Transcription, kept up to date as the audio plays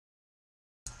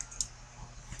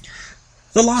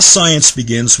The Lost Science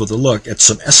begins with a look at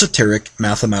some esoteric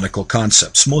mathematical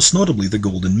concepts, most notably the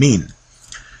golden mean.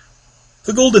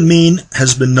 The golden mean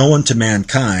has been known to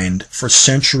mankind for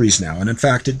centuries now, and in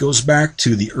fact it goes back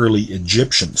to the early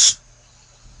Egyptians.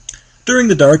 During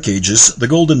the Dark Ages, the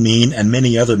golden mean and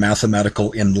many other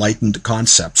mathematical enlightened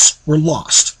concepts were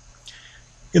lost.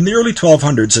 In the early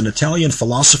 1200s, an Italian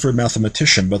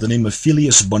philosopher-mathematician by the name of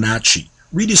Filius Bonacci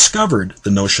rediscovered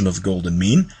the notion of golden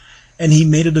mean, and he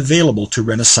made it available to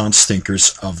Renaissance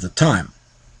thinkers of the time.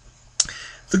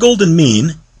 The golden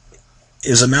mean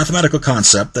is a mathematical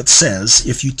concept that says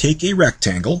if you take a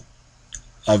rectangle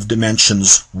of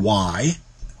dimensions y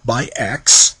by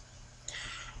x,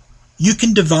 you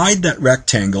can divide that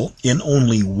rectangle in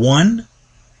only one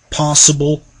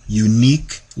possible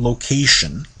unique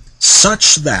location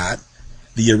such that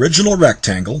the original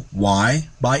rectangle, y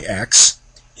by x,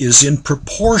 is in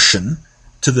proportion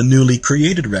to the newly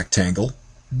created rectangle,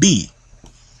 b.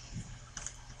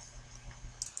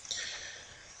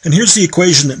 And here's the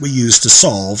equation that we use to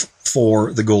solve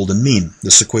for the golden mean.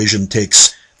 This equation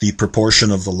takes the proportion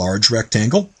of the large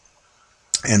rectangle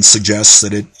and suggests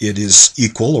that it is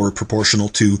equal or proportional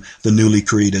to the newly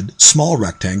created small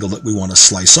rectangle that we want to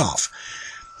slice off.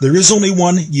 There is only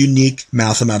one unique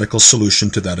mathematical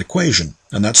solution to that equation,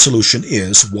 and that solution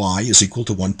is y is equal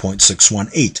to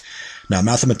 1.618. Now,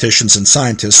 mathematicians and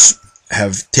scientists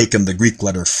have taken the Greek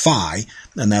letter phi,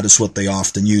 and that is what they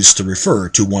often use to refer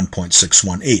to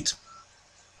 1.618.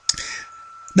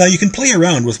 Now, you can play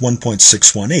around with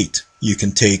 1.618. You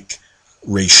can take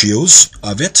ratios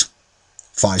of it,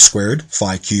 phi squared,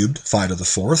 phi cubed, phi to the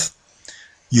fourth.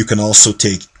 You can also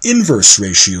take inverse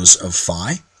ratios of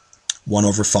phi, 1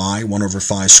 over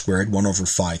phi squared, 1 over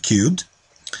phi cubed.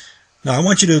 Now, I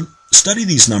want you to study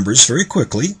these numbers very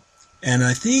quickly, and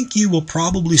I think you will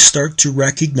probably start to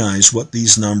recognize what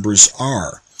these numbers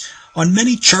are. On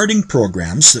many charting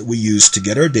programs that we use to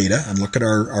get our data and look at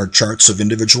our charts of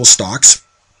individual stocks,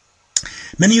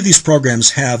 many of these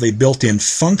programs have a built-in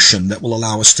function that will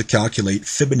allow us to calculate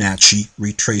Fibonacci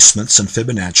retracements and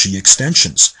Fibonacci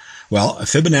extensions. Well, a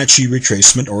Fibonacci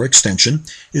retracement or extension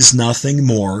is nothing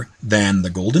more than the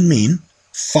golden mean,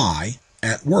 phi,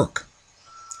 at work.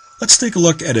 Let's take a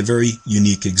look at a very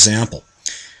unique example.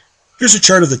 Here's a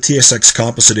chart of the TSX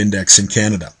Composite Index in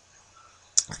Canada.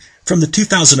 From the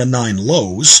 2009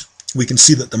 lows, we can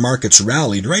see that the markets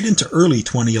rallied right into early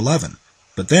 2011.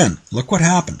 But then, look what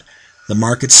happened. The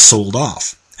markets sold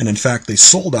off. And in fact, they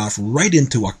sold off right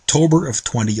into October of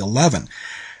 2011.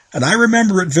 And I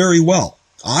remember it very well.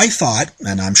 I thought,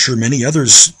 and I'm sure many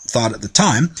others thought at the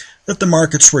time, that the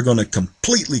markets were going to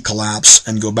completely collapse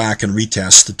and go back and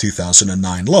retest the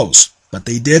 2009 lows. But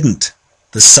they didn't.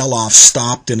 The sell-off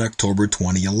stopped in October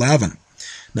 2011.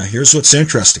 Now here's what's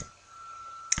interesting.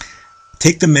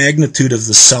 Take the magnitude of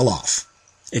the sell-off.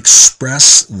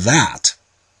 Express that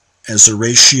as a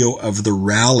ratio of the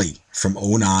rally from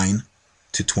 2009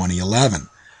 to 2011.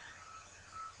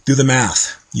 Do the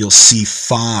math. You'll see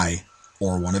phi,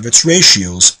 or one of its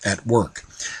ratios, at work.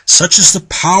 Such is the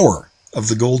power of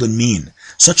the golden mean.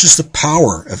 Such is the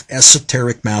power of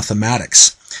esoteric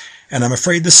mathematics. And I'm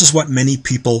afraid this is what many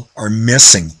people are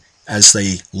missing as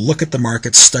they look at the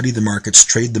markets, study the markets,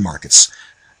 trade the markets.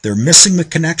 They're missing the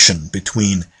connection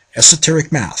between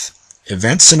esoteric math,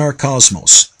 events in our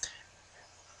cosmos,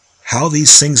 how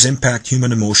these things impact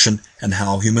human emotion, and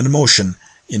how human emotion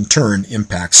in turn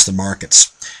impacts the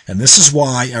markets. And this is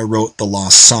why I wrote The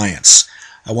Lost Science.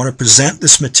 I want to present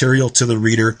this material to the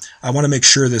reader. I want to make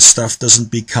sure this stuff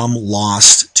doesn't become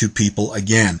lost to people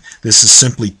again. This is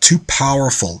simply too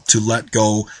powerful to let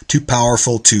go, too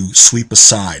powerful to sweep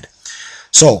aside.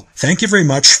 So, thank you very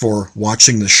much for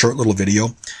watching this short little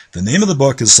video. The name of the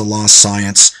book is The Lost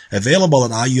Science, available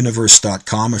at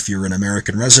iuniverse.com if you're an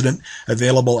American resident,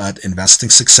 available at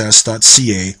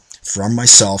investingsuccess.ca from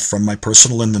myself, from my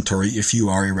personal inventory, if you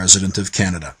are a resident of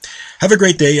Canada. Have a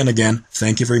great day, and again,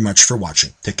 thank you very much for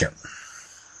watching. Take care.